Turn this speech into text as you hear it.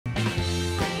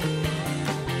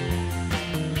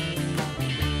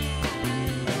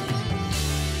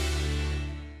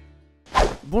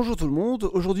Bonjour tout le monde,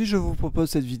 aujourd'hui je vous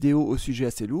propose cette vidéo au sujet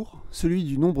assez lourd, celui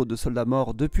du nombre de soldats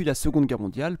morts depuis la Seconde Guerre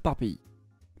mondiale par pays.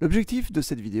 L'objectif de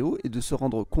cette vidéo est de se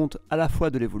rendre compte à la fois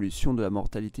de l'évolution de la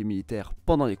mortalité militaire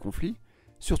pendant les conflits,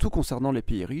 surtout concernant les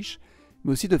pays riches,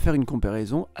 mais aussi de faire une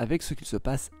comparaison avec ce qu'il se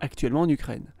passe actuellement en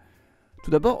Ukraine.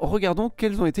 Tout d'abord, regardons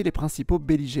quels ont été les principaux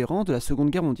belligérants de la Seconde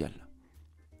Guerre mondiale.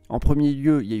 En premier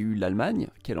lieu, il y a eu l'Allemagne,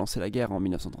 qui a lancé la guerre en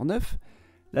 1939.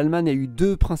 L'Allemagne a eu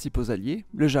deux principaux alliés,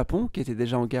 le Japon, qui était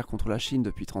déjà en guerre contre la Chine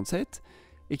depuis 1937,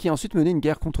 et qui a ensuite mené une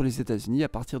guerre contre les États-Unis à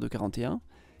partir de 1941,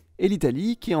 et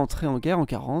l'Italie, qui est entrée en guerre en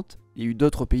 1940. Il y a eu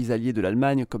d'autres pays alliés de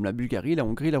l'Allemagne comme la Bulgarie, la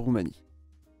Hongrie et la Roumanie.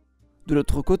 De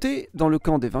l'autre côté, dans le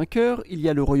camp des vainqueurs, il y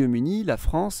a le Royaume-Uni, la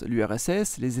France,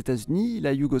 l'URSS, les États-Unis,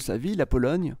 la Yougoslavie, la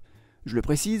Pologne. Je le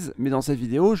précise, mais dans cette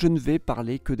vidéo, je ne vais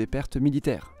parler que des pertes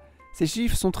militaires. Ces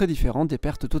chiffres sont très différents des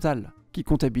pertes totales, qui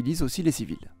comptabilisent aussi les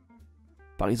civils.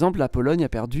 Par exemple, la Pologne a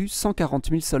perdu 140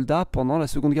 000 soldats pendant la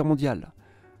Seconde Guerre mondiale.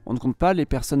 On ne compte pas les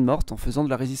personnes mortes en faisant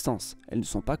de la résistance, elles ne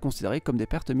sont pas considérées comme des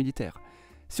pertes militaires.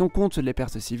 Si on compte les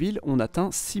pertes civiles, on atteint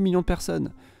 6 millions de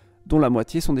personnes, dont la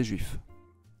moitié sont des juifs.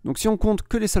 Donc si on compte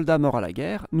que les soldats morts à la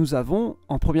guerre, nous avons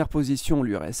en première position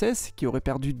l'URSS qui aurait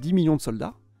perdu 10 millions de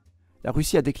soldats. La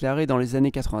Russie a déclaré dans les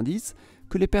années 90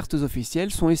 que les pertes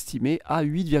officielles sont estimées à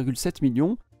 8,7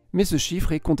 millions, mais ce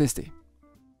chiffre est contesté.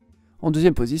 En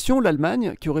deuxième position,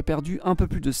 l'Allemagne qui aurait perdu un peu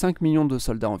plus de 5 millions de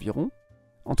soldats environ.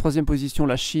 En troisième position,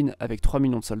 la Chine avec 3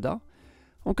 millions de soldats.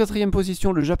 En quatrième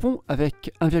position, le Japon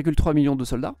avec 1,3 million de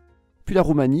soldats. Puis la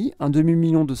Roumanie, un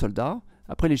demi-million de soldats.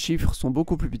 Après, les chiffres sont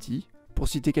beaucoup plus petits. Pour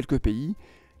citer quelques pays,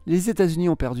 les États-Unis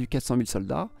ont perdu 400 000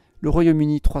 soldats, le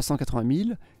Royaume-Uni 380 000,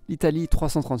 l'Italie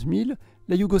 330 000,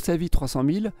 la Yougoslavie 300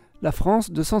 000, la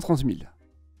France 230 000.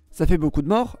 Ça fait beaucoup de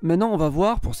morts, maintenant on va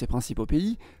voir pour ces principaux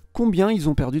pays combien ils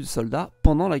ont perdu de soldats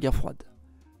pendant la guerre froide.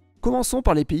 Commençons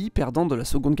par les pays perdants de la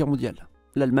Seconde Guerre mondiale.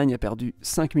 L'Allemagne a perdu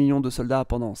 5 millions de soldats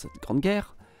pendant cette grande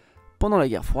guerre. Pendant la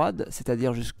guerre froide,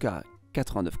 c'est-à-dire jusqu'à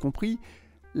 89 compris,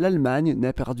 l'Allemagne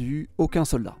n'a perdu aucun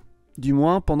soldat. Du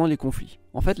moins pendant les conflits.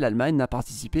 En fait, l'Allemagne n'a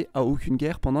participé à aucune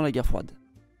guerre pendant la guerre froide.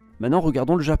 Maintenant,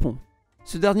 regardons le Japon.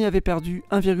 Ce dernier avait perdu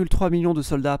 1,3 million de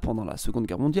soldats pendant la Seconde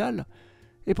Guerre mondiale,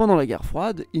 et pendant la guerre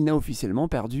froide, il n'a officiellement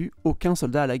perdu aucun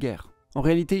soldat à la guerre. En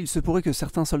réalité, il se pourrait que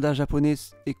certains soldats japonais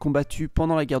aient combattu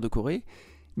pendant la guerre de Corée,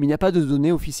 mais il n'y a pas de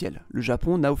données officielles. Le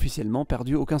Japon n'a officiellement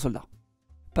perdu aucun soldat.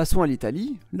 Passons à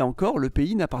l'Italie. Là encore, le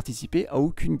pays n'a participé à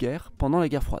aucune guerre pendant la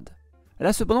guerre froide. Elle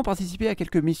a cependant participé à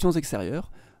quelques missions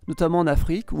extérieures, notamment en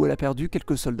Afrique où elle a perdu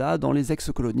quelques soldats dans les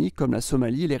ex-colonies comme la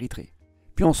Somalie et l'Érythrée.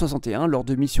 Puis en 1961, lors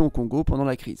de missions au Congo pendant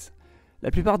la crise.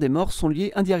 La plupart des morts sont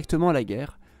liés indirectement à la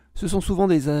guerre, ce sont souvent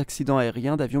des accidents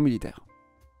aériens d'avions militaires.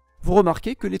 Vous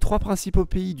remarquez que les trois principaux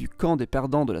pays du camp des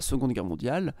perdants de la Seconde Guerre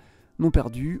mondiale n'ont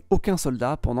perdu aucun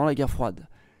soldat pendant la guerre froide.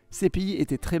 Ces pays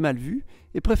étaient très mal vus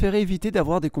et préféraient éviter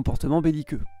d'avoir des comportements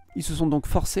belliqueux. Ils se sont donc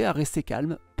forcés à rester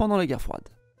calmes pendant la guerre froide.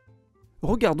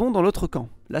 Regardons dans l'autre camp,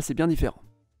 là c'est bien différent.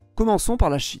 Commençons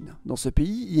par la Chine. Dans ce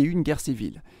pays, il y a eu une guerre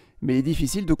civile. Mais il est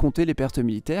difficile de compter les pertes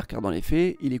militaires car dans les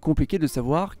faits, il est compliqué de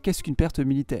savoir qu'est-ce qu'une perte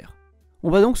militaire.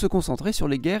 On va donc se concentrer sur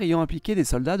les guerres ayant impliqué des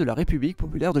soldats de la République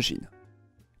populaire de Chine.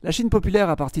 La Chine populaire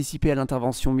a participé à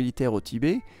l'intervention militaire au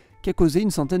Tibet qui a causé une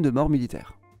centaine de morts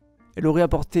militaires. Elle aurait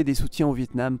apporté des soutiens au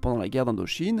Vietnam pendant la guerre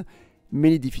d'Indochine,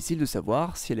 mais il est difficile de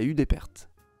savoir si elle a eu des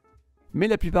pertes. Mais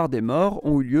la plupart des morts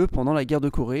ont eu lieu pendant la guerre de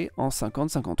Corée en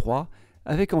 1950-1953,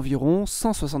 avec environ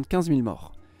 175 000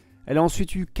 morts. Elle a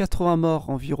ensuite eu 80 morts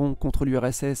environ contre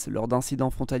l'URSS lors d'incidents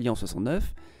frontaliers en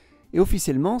 1969, et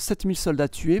officiellement 7 000 soldats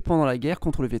tués pendant la guerre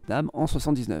contre le Vietnam en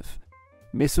 1979.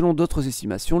 Mais selon d'autres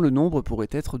estimations, le nombre pourrait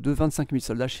être de 25 000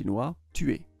 soldats chinois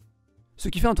tués. Ce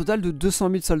qui fait un total de 200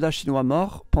 000 soldats chinois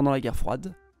morts pendant la guerre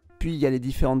froide. Puis il y a les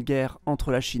différentes guerres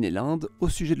entre la Chine et l'Inde au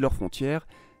sujet de leurs frontières,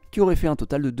 qui auraient fait un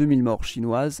total de 2000 morts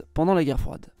chinoises pendant la guerre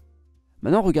froide.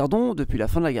 Maintenant regardons depuis la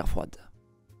fin de la guerre froide.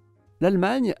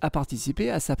 L'Allemagne a participé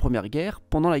à sa première guerre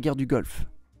pendant la guerre du Golfe.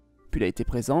 Puis elle a été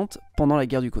présente pendant la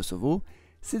guerre du Kosovo.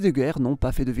 Ces deux guerres n'ont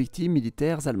pas fait de victimes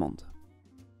militaires allemandes.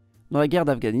 Dans la guerre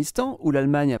d'Afghanistan, où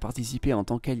l'Allemagne a participé en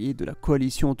tant qu'allié de la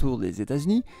coalition autour des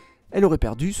États-Unis, elle aurait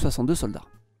perdu 62 soldats.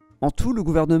 En tout, le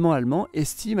gouvernement allemand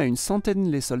estime à une centaine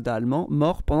les soldats allemands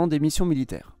morts pendant des missions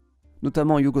militaires,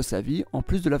 notamment en Yougoslavie, en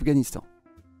plus de l'Afghanistan.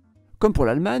 Comme pour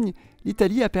l'Allemagne,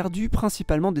 l'Italie a perdu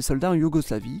principalement des soldats en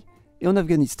Yougoslavie et en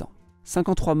Afghanistan.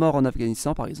 53 morts en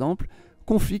Afghanistan par exemple,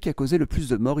 conflit qui a causé le plus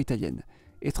de morts italiennes,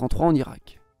 et 33 en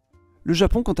Irak. Le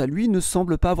Japon quant à lui ne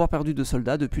semble pas avoir perdu de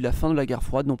soldats depuis la fin de la guerre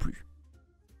froide non plus.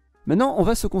 Maintenant on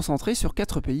va se concentrer sur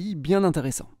 4 pays bien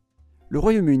intéressants. Le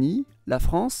Royaume-Uni, la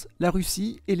France, la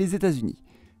Russie et les États-Unis,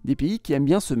 des pays qui aiment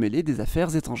bien se mêler des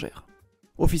affaires étrangères.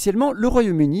 Officiellement, le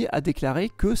Royaume-Uni a déclaré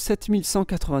que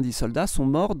 7190 soldats sont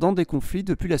morts dans des conflits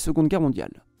depuis la Seconde Guerre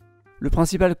mondiale. Le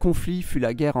principal conflit fut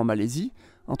la guerre en Malaisie,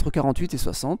 entre 48 et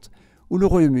 60, où le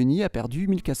Royaume-Uni a perdu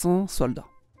 1400 soldats.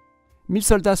 1000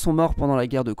 soldats sont morts pendant la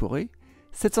guerre de Corée,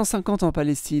 750 en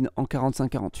Palestine en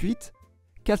 45-48,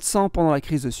 400 pendant la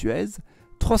crise de Suez,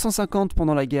 350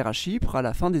 pendant la guerre à Chypre à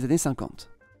la fin des années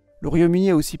 50. Le Royaume-Uni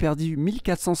a aussi perdu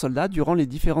 1400 soldats durant les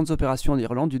différentes opérations en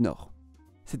Irlande du Nord,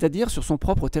 c'est-à-dire sur son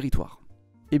propre territoire.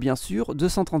 Et bien sûr,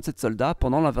 237 soldats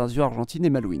pendant l'invasion argentine et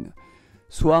malouine,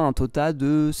 soit un total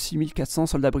de 6400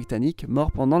 soldats britanniques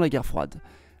morts pendant la guerre froide.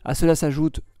 À cela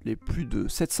s'ajoutent les plus de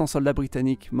 700 soldats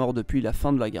britanniques morts depuis la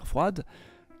fin de la guerre froide,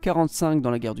 45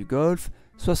 dans la guerre du Golfe,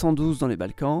 72 dans les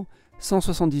Balkans,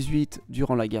 178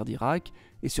 durant la guerre d'Irak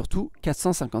et surtout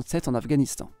 457 en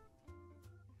Afghanistan.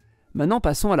 Maintenant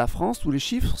passons à la France où les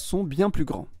chiffres sont bien plus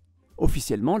grands.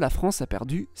 Officiellement, la France a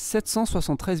perdu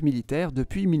 773 militaires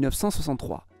depuis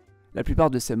 1963. La plupart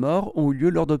de ces morts ont eu lieu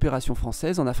lors d'opérations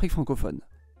françaises en Afrique francophone.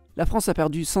 La France a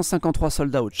perdu 153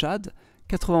 soldats au Tchad,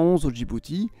 91 au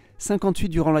Djibouti, 58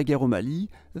 durant la guerre au Mali,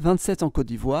 27 en Côte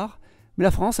d'Ivoire, mais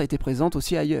la France a été présente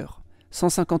aussi ailleurs.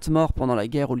 150 morts pendant la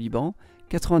guerre au Liban,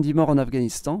 90 morts en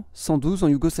Afghanistan, 112 en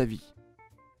Yougoslavie.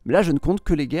 Mais là je ne compte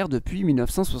que les guerres depuis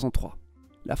 1963.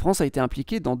 La France a été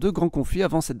impliquée dans 2 grands conflits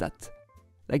avant cette date.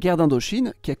 La guerre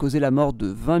d'Indochine, qui a causé la mort de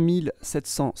 20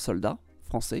 700 soldats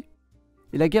français,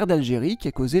 et la guerre d'Algérie, qui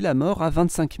a causé la mort à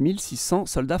 25 600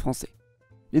 soldats français.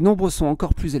 Les nombres sont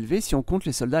encore plus élevés si on compte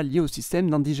les soldats liés au système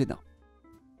d'indigénat.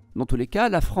 Dans tous les cas,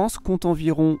 la France compte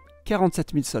environ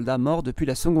 47 000 soldats morts depuis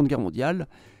la Seconde Guerre mondiale.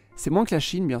 C'est moins que la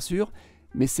Chine, bien sûr,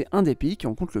 mais c'est un des pays qui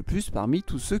en compte le plus parmi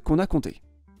tous ceux qu'on a comptés.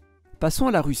 Passons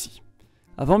à la Russie.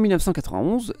 Avant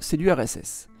 1991, c'est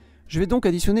l'URSS. Je vais donc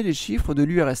additionner les chiffres de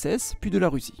l'URSS puis de la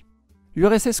Russie.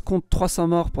 L'URSS compte 300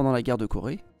 morts pendant la guerre de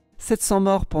Corée, 700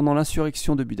 morts pendant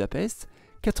l'insurrection de Budapest,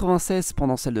 96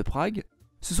 pendant celle de Prague.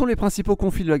 Ce sont les principaux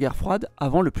conflits de la guerre froide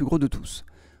avant le plus gros de tous.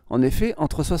 En effet,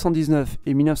 entre 1979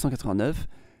 et 1989,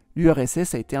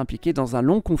 l'URSS a été impliquée dans un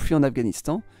long conflit en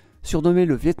Afghanistan, surnommé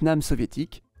le Vietnam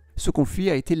soviétique. Ce conflit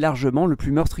a été largement le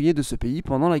plus meurtrier de ce pays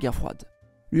pendant la guerre froide.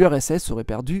 L'URSS aurait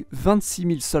perdu 26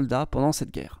 000 soldats pendant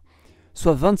cette guerre,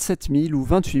 soit 27 000 ou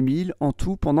 28 000 en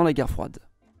tout pendant la guerre froide.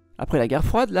 Après la guerre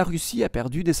froide, la Russie a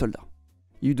perdu des soldats.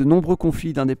 Il y a eu de nombreux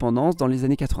conflits d'indépendance dans les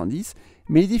années 90,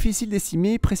 mais il est difficile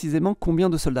d'estimer précisément combien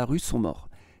de soldats russes sont morts.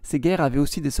 Ces guerres avaient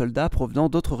aussi des soldats provenant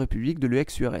d'autres républiques de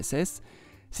l'ex-URSS.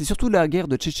 C'est surtout la guerre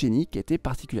de Tchétchénie qui a été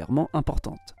particulièrement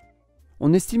importante.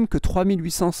 On estime que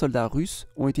 3800 soldats russes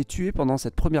ont été tués pendant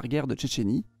cette première guerre de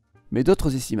Tchétchénie, mais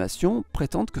d'autres estimations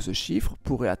prétendent que ce chiffre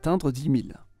pourrait atteindre 10 000.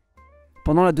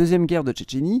 Pendant la deuxième guerre de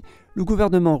Tchétchénie, le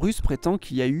gouvernement russe prétend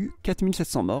qu'il y a eu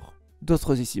 4700 morts.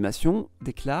 D'autres estimations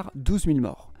déclarent 12 000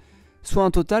 morts, soit un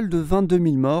total de 22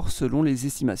 000 morts selon les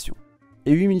estimations,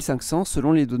 et 8 500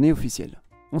 selon les données officielles.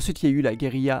 Ensuite, il y a eu la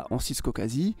guérilla en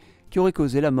Ciscaucasie, qui aurait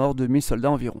causé la mort de 1000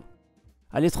 soldats environ.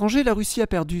 À l'étranger, la Russie a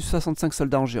perdu 65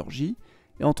 soldats en Géorgie,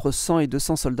 et entre 100 et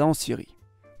 200 soldats en Syrie.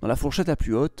 Dans la fourchette la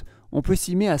plus haute, on peut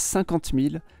estimer à 50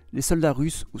 000 les soldats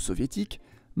russes ou soviétiques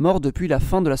morts depuis la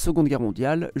fin de la Seconde Guerre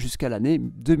mondiale jusqu'à l'année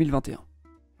 2021.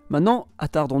 Maintenant,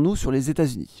 attardons-nous sur les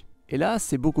États-Unis. Et là,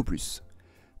 c'est beaucoup plus.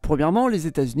 Premièrement, les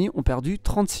États-Unis ont perdu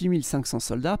 36 500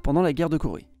 soldats pendant la guerre de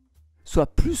Corée, soit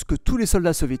plus que tous les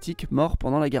soldats soviétiques morts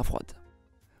pendant la guerre froide.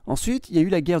 Ensuite, il y a eu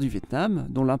la guerre du Vietnam,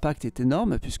 dont l'impact est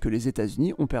énorme puisque les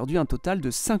États-Unis ont perdu un total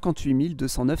de 58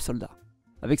 209 soldats.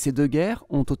 Avec ces 2 guerres,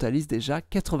 on totalise déjà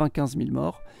 95 000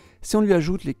 morts, si on lui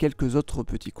ajoute les quelques autres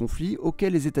petits conflits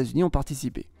auxquels les États-Unis ont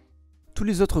participé. Tous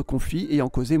les autres conflits ayant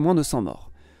causé moins de 100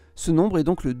 morts. Ce nombre est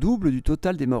donc le double du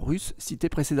total des morts russes cités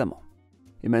précédemment.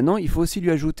 Et maintenant, il faut aussi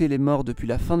lui ajouter les morts depuis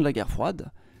la fin de la guerre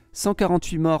froide,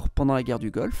 148 morts pendant la guerre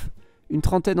du Golfe, une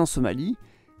trentaine en Somalie,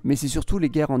 mais c'est surtout les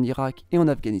guerres en Irak et en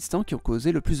Afghanistan qui ont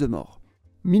causé le plus de morts.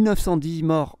 1910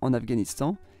 morts en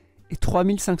Afghanistan et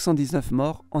 3519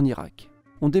 morts en Irak.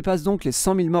 On dépasse donc les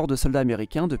 100 000 morts de soldats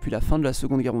américains depuis la fin de la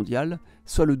Seconde Guerre mondiale,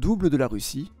 soit le double de la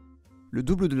Russie. Le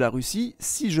double de la Russie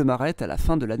si je m'arrête à la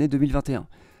fin de l'année 2021,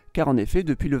 car en effet,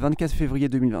 depuis le 24 février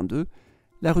 2022,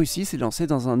 la Russie s'est lancée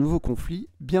dans un nouveau conflit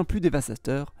bien plus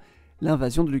dévastateur,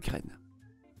 l'invasion de l'Ukraine.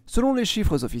 Selon les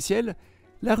chiffres officiels,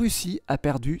 la Russie a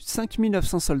perdu 5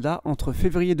 900 soldats entre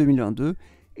février 2022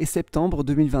 et septembre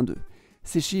 2022.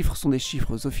 Ces chiffres sont des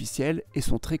chiffres officiels et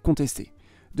sont très contestés.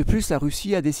 De plus, la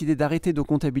Russie a décidé d'arrêter de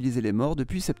comptabiliser les morts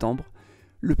depuis septembre.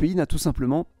 Le pays n'a tout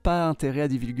simplement pas intérêt à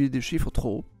divulguer des chiffres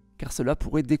trop hauts, car cela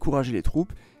pourrait décourager les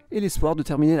troupes et l'espoir de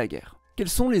terminer la guerre. Quelles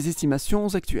sont les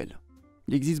estimations actuelles?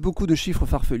 Il existe beaucoup de chiffres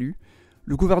farfelus.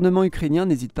 Le gouvernement ukrainien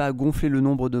n'hésite pas à gonfler le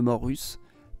nombre de morts russes.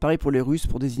 Pareil pour les Russes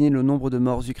pour désigner le nombre de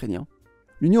morts ukrainiens.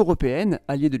 L'Union européenne,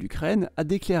 alliée de l'Ukraine, a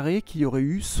déclaré qu'il y aurait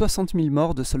eu 60 000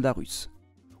 morts de soldats russes.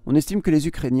 On estime que les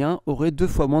Ukrainiens auraient 2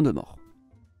 fois moins de morts.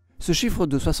 Ce chiffre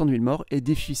de 60 000 morts est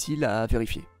difficile à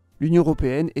vérifier. L'Union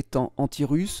européenne étant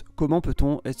anti-russe, comment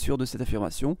peut-on être sûr de cette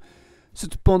affirmation?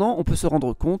 Cependant, on peut se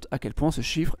rendre compte à quel point ce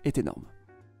chiffre est énorme.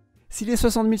 Si les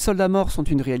 60 000 soldats morts sont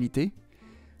une réalité,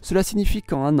 cela signifie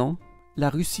qu'en un an,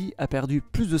 la Russie a perdu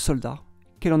plus de soldats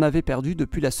qu'elle en avait perdu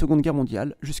depuis la Seconde Guerre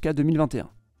mondiale jusqu'à 2021.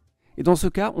 Et dans ce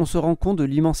cas, on se rend compte de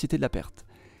l'immensité de la perte.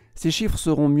 Ces chiffres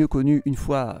seront mieux connus une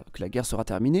fois que la guerre sera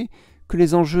terminée, que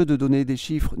les enjeux de donner des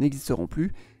chiffres n'existeront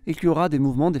plus et qu'il y aura des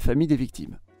mouvements des familles des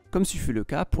victimes, comme ce fut le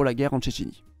cas pour la guerre en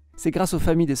Tchétchénie. C'est grâce aux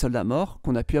familles des soldats morts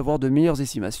qu'on a pu avoir de meilleures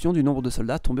estimations du nombre de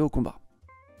soldats tombés au combat.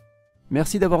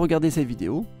 Merci d'avoir regardé cette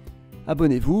vidéo,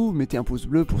 abonnez-vous, mettez un pouce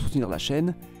bleu pour soutenir la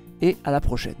chaîne, et à la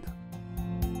prochaine.